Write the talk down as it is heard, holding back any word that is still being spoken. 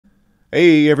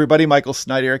Hey everybody, Michael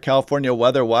Snyder here, California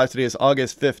Weather Watch. Today is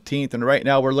August 15th, and right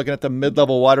now we're looking at the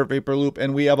mid-level water vapor loop,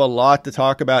 and we have a lot to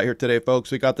talk about here today, folks.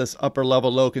 We got this upper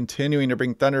level low continuing to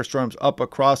bring thunderstorms up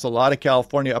across a lot of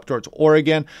California, up towards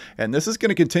Oregon, and this is going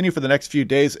to continue for the next few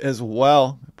days as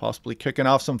well, possibly kicking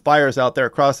off some fires out there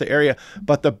across the area.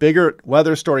 But the bigger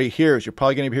weather story here is you're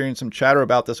probably going to be hearing some chatter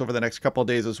about this over the next couple of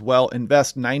days as well.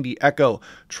 Invest 90 Echo,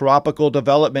 tropical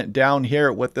development down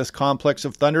here with this complex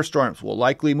of thunderstorms will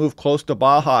likely move close to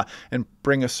Baja and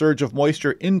bring a surge of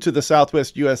moisture into the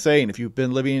southwest USA. And if you've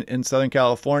been living in Southern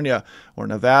California or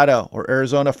Nevada or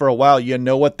Arizona for a while, you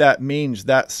know what that means.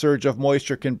 That surge of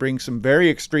moisture can bring some very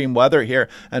extreme weather here,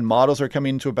 and models are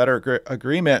coming to a better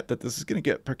agreement that this is going to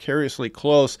get precariously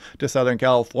close to Southern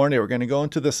California. We're going to go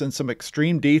into this in some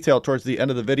extreme detail towards the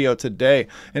end of the video today.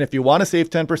 And if you want to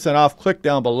save 10% off, click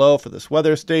down below for this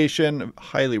weather station. I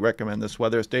highly recommend this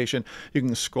weather station. You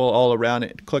can scroll all around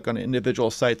it and click on individual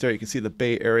sites there. You can see the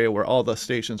Bay Area where all the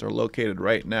stations are located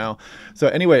right now. So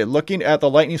anyway, looking at the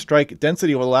lightning strike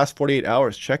density over the last 48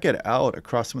 hours, check it out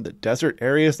across some of the desert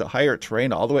areas, the higher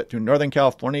terrain, all the way through Northern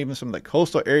California, even some of the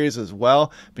coastal areas as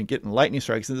well. Been getting lightning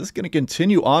strikes, and this is going to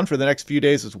continue on for the next few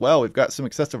days as well. We've got some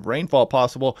excessive rainfall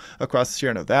possible across the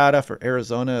Sierra Nevada, for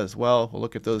Arizona as well. We'll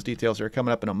look at those details here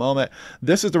coming up in a moment.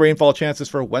 This is the rainfall chances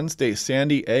for Wednesday, San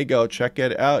Diego. Check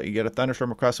it out. You get a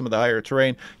thunderstorm across some of the higher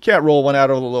terrain. Can't roll one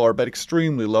out over the lower, but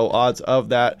extremely low odds of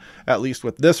that, at least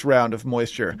with this round of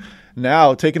moisture.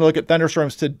 Now, taking a look at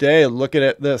thunderstorms today, looking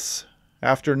at this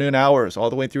afternoon hours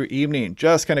all the way through evening,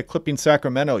 just kind of clipping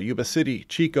Sacramento, Yuba City,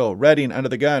 Chico, Redding, under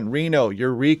the gun, Reno,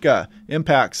 Eureka,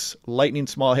 impacts, lightning,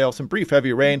 small hail, some brief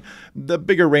heavy rain. The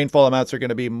bigger rainfall amounts are going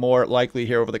to be more likely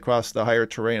here across the higher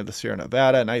terrain of the Sierra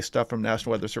Nevada. Nice stuff from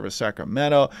National Weather Service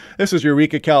Sacramento. This is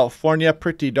Eureka, California.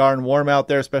 Pretty darn warm out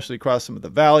there, especially across some of the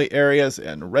valley areas,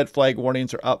 and red flag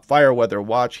warnings are up. Fire weather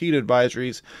watch, heat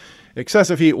advisories,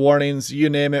 excessive heat warnings, you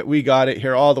name it, we got it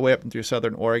here all the way up and through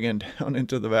southern Oregon, down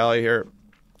into the valley here.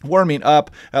 Warming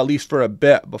up at least for a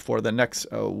bit before the next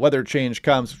weather change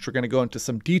comes, which we're going to go into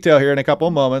some detail here in a couple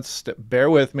of moments.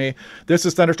 Bear with me. This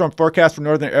is thunderstorm forecast for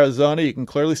northern Arizona. You can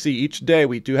clearly see each day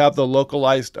we do have the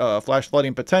localized flash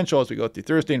flooding potential as we go through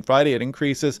Thursday and Friday. It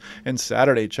increases, and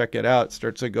Saturday, check it out, it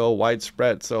starts to go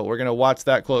widespread. So we're going to watch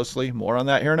that closely. More on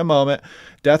that here in a moment.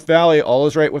 Death Valley, all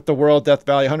is right with the world. Death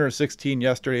Valley, 116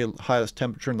 yesterday, highest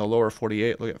temperature in the lower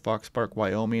 48. Look at Fox Park,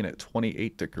 Wyoming at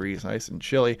 28 degrees, nice and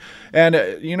chilly. And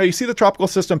you see the tropical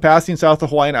system passing south of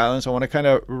Hawaiian Islands. I want to kind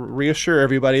of reassure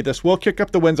everybody this will kick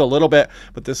up the winds a little bit,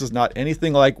 but this is not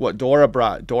anything like what Dora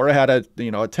brought. Dora had a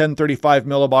 1035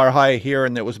 millibar high here,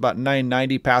 and it was about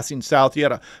 990 passing south. You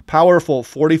had a powerful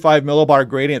 45 millibar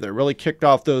gradient that really kicked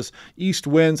off those east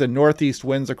winds and northeast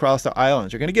winds across the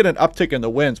islands. You're going to get an uptick in the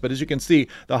winds, but as you can see,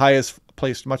 the high is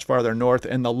placed much farther north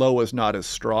and the low is not as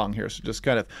strong here. So just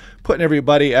kind of putting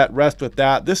everybody at rest with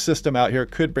that. This system out here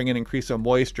could bring an increase of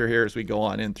moisture here as we go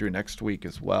on in through next week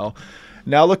as well.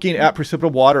 Now looking at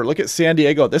precipitable water, look at San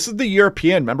Diego. This is the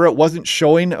European. Remember, it wasn't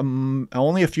showing.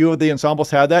 Only a few of the ensembles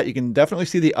had that. You can definitely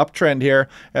see the uptrend here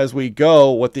as we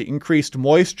go with the increased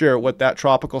moisture with that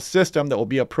tropical system that will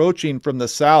be approaching from the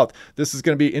south. This is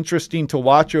going to be interesting to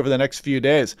watch over the next few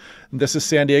days. This is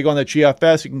San Diego on the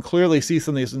GFS. You can clearly see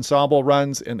some of these ensemble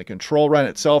runs in the control run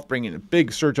itself, bringing a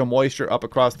big surge of moisture up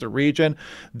across the region.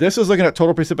 This is looking at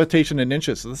total precipitation in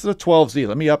inches. So this is a 12Z.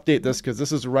 Let me update this because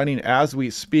this is running as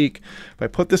we speak. If I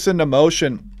put this into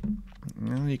motion,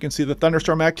 you can see the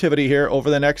thunderstorm activity here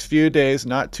over the next few days.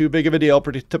 Not too big of a deal,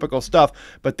 pretty typical stuff.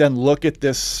 But then look at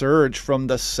this surge from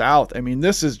the south. I mean,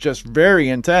 this is just very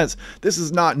intense. This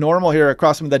is not normal here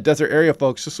across some of that desert area,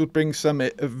 folks. This would bring some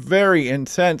very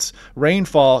intense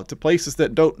rainfall to places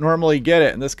that don't normally get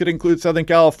it. And this could include Southern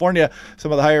California,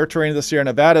 some of the higher terrain of the Sierra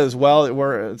Nevada as well,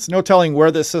 where it's no telling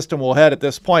where this system will head at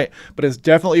this point. But it's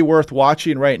definitely worth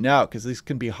watching right now because these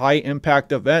can be high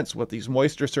impact events with these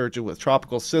moisture surges with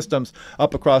tropical systems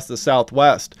up across the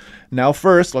southwest. Now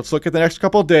first, let's look at the next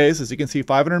couple of days. As you can see,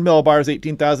 500 millibars,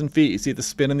 18,000 feet. You see the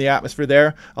spin in the atmosphere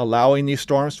there, allowing these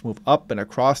storms to move up and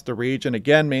across the region.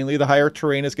 Again, mainly the higher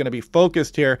terrain is going to be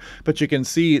focused here, but you can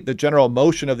see the general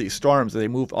motion of these storms as they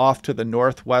move off to the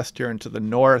northwest here and to the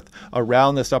north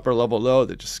around this upper level low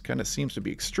that just kind of seems to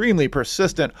be extremely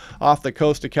persistent off the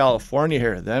coast of California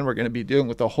here. Then we're going to be dealing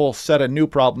with a whole set of new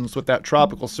problems with that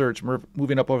tropical surge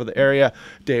moving up over the area.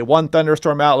 Day one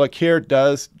thunderstorm outlook here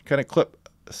does kind of clip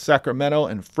Sacramento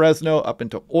and Fresno, up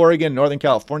into Oregon, Northern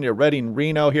California, Redding,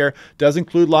 Reno here. Does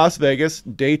include Las Vegas.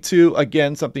 Day 2,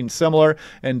 again, something similar,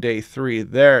 and day 3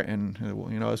 there. And,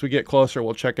 as we get closer,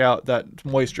 we'll check out that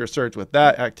moisture surge with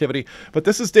that activity. But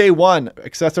this is day 1,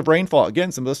 excessive rainfall.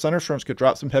 Again, some of those thunderstorms could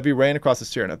drop some heavy rain across the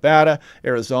Sierra Nevada,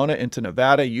 Arizona, into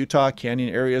Nevada, Utah,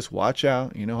 canyon areas. Watch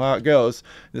out. You know how it goes.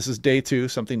 This is day 2,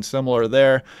 something similar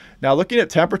there. Now, looking at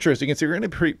temperatures, you can see we're going to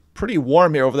be pretty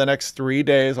warm here over the next 3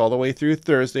 days, all the way through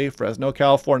Thursday. Fresno,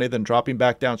 California, then dropping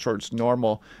back down towards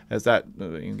normal as that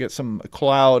you get some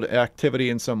cloud activity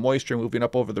and some moisture moving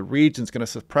up over the region. It's going to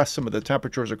suppress some of the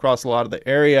temperatures across a lot of the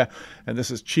area. And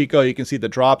this is Chico. You can see the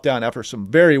drop down after some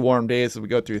very warm days as we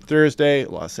go through Thursday.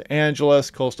 Los Angeles,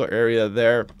 coastal area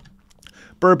there.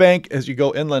 Burbank, as you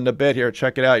go inland a bit here,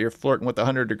 check it out. You're flirting with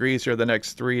 100 degrees here the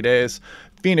next 3 days.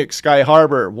 Phoenix, Sky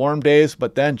Harbor, warm days,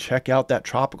 but then check out that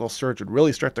tropical surge would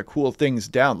really start to cool things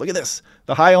down. Look at this.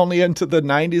 The high only into the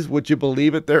 90s. Would you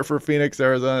believe it there for Phoenix,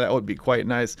 Arizona? That would be quite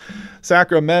nice.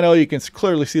 Sacramento, you can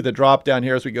clearly see the drop down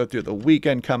here as we go through the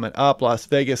weekend coming up. Las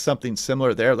Vegas, something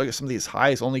similar there. Look at some of these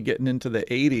highs only getting into the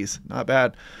 80s. Not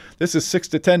bad. This is 6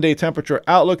 to 10 day temperature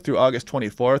outlook through August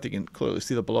 24th. You can clearly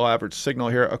see the below average signal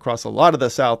here across a lot of the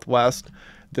Southwest.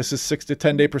 This is 6 to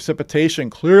 10 day precipitation,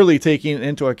 clearly taking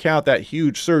into account that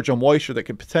huge surge of moisture that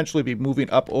could potentially be moving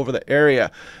up over the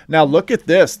area. Now look at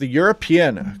this, the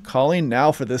European calling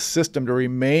now for this system to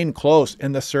remain close,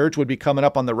 and the surge would be coming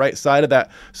up on the right side of that.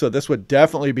 So this would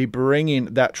definitely be bringing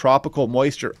that tropical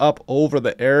moisture up over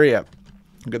the area.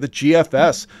 Look at the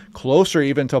GFS, closer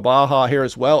even to Baja here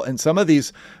as well. And some of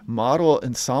these model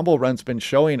ensemble runs been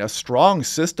showing a strong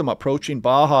system approaching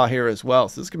Baja here as well.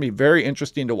 So this is going to be very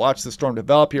interesting to watch the storm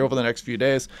develop here over the next few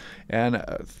days. And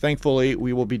thankfully,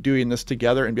 we will be doing this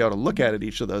together and be able to look at it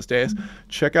each of those days.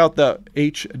 Check out the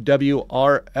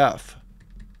HWRF.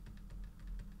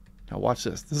 Now watch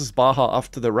this. This is Baja off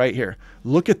to the right here.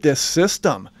 Look at this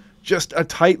system. Just a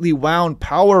tightly wound,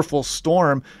 powerful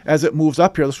storm as it moves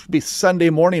up here. This would be Sunday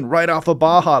morning right off of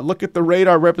Baja. Look at the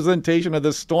radar representation of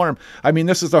this storm. I mean,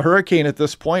 this is a hurricane at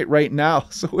this point right now,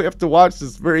 so we have to watch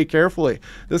this very carefully.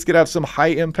 This could have some high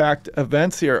impact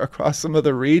events here across some of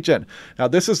the region. Now,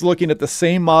 this is looking at the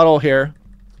same model here.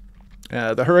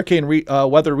 The hurricane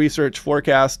weather research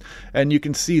forecast, and you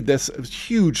can see this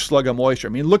huge slug of moisture.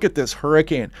 I mean, look at this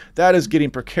hurricane. That is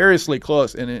getting precariously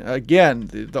close. And again,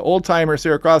 the old timers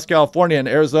here across California and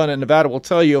Arizona and Nevada will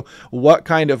tell you what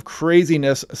kind of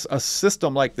craziness a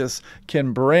system like this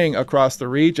can bring across the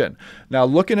region. Now,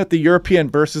 looking at the European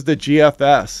versus the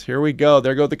GFS, here we go.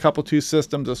 There go the couple two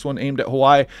systems. This one aimed at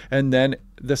Hawaii, and then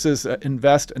this is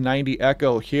Invest 90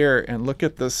 Echo here, and look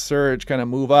at this surge kind of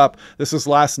move up. This is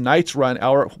last night's run,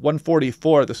 hour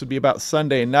 144. This would be about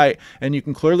Sunday night, and you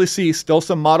can clearly see still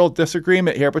some model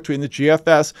disagreement here between the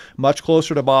GFS, much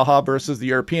closer to Baja versus the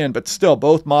European, but still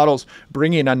both models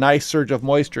bringing a nice surge of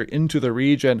moisture into the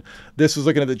region. This is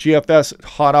looking at the GFS,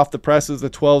 hot off the presses, the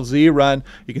 12Z run.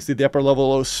 You can see the upper level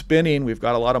low spinning. We've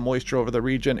got a lot of moisture over the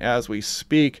region as we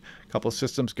speak. Couple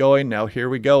systems going. Now here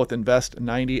we go with Invest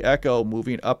 90 Echo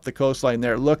moving up the coastline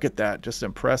there. Look at that. Just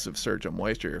impressive surge of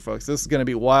moisture here, folks. This is going to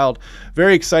be wild.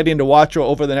 Very exciting to watch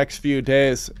over the next few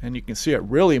days. And you can see it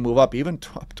really move up even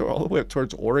up to all the way up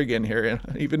towards Oregon here,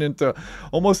 and even into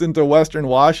almost into western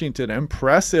Washington.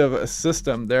 Impressive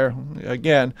system there.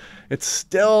 Again, it's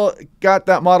still got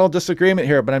that model disagreement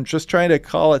here, but I'm just trying to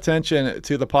call attention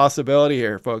to the possibility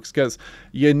here, folks, because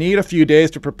you need a few days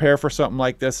to prepare for something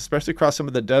like this, especially across some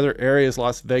of the desert areas.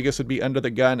 Las Vegas would be under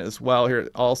the gun as well here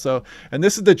also. And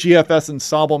this is the GFS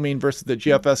ensemble mean versus the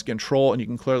GFS control, and you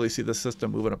can clearly see the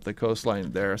system moving up the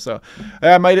coastline there. So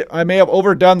I may have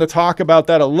overdone the talk about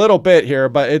that a little bit here,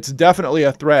 but it's definitely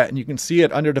a threat, and you can see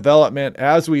it under development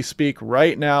as we speak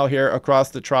right now here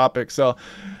across the tropics. So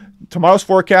tomorrow's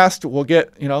forecast, we'll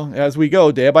get, as we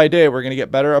go day by day, we're going to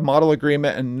get better at model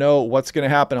agreement and know what's going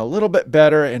to happen a little bit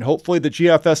better. And hopefully the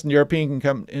GFS and the European can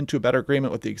come into a better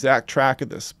agreement with the exact track of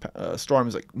this storm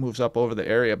as it moves up over the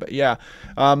area. But yeah,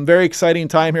 very exciting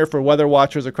time here for weather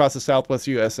watchers across the Southwest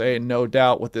USA, no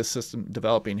doubt, with this system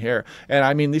developing here. And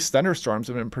I mean, these thunderstorms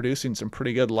have been producing some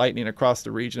pretty good lightning across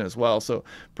the region as well. So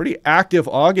pretty active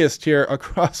August here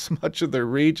across much of the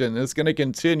region. It's going to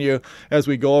continue as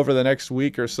we go over the next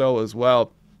week or so as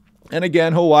well. And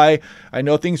again, Hawaii, I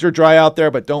know things are dry out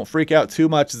there, but don't freak out too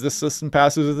much as this system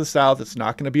passes to the south. It's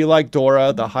not going to be like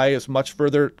Dora. The high is much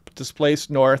further displaced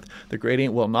north. The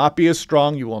gradient will not be as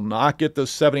strong. You will not get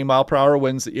those 70-mile-per-hour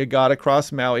winds that you got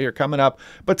across Maui here coming up.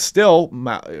 But still,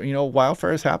 you know,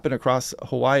 wildfires happen across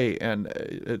Hawaii, and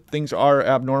things are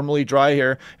abnormally dry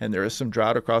here, and there is some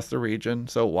drought across the region.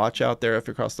 So watch out there if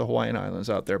you're across the Hawaiian Islands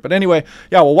out there. But anyway,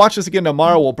 yeah, we'll watch this again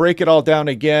tomorrow. We'll break it all down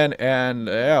again. And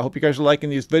yeah, I hope you guys are liking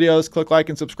these videos. Click like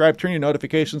and subscribe. Turn your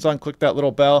notifications on. Click that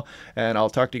little bell. And I'll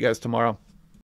talk to you guys tomorrow.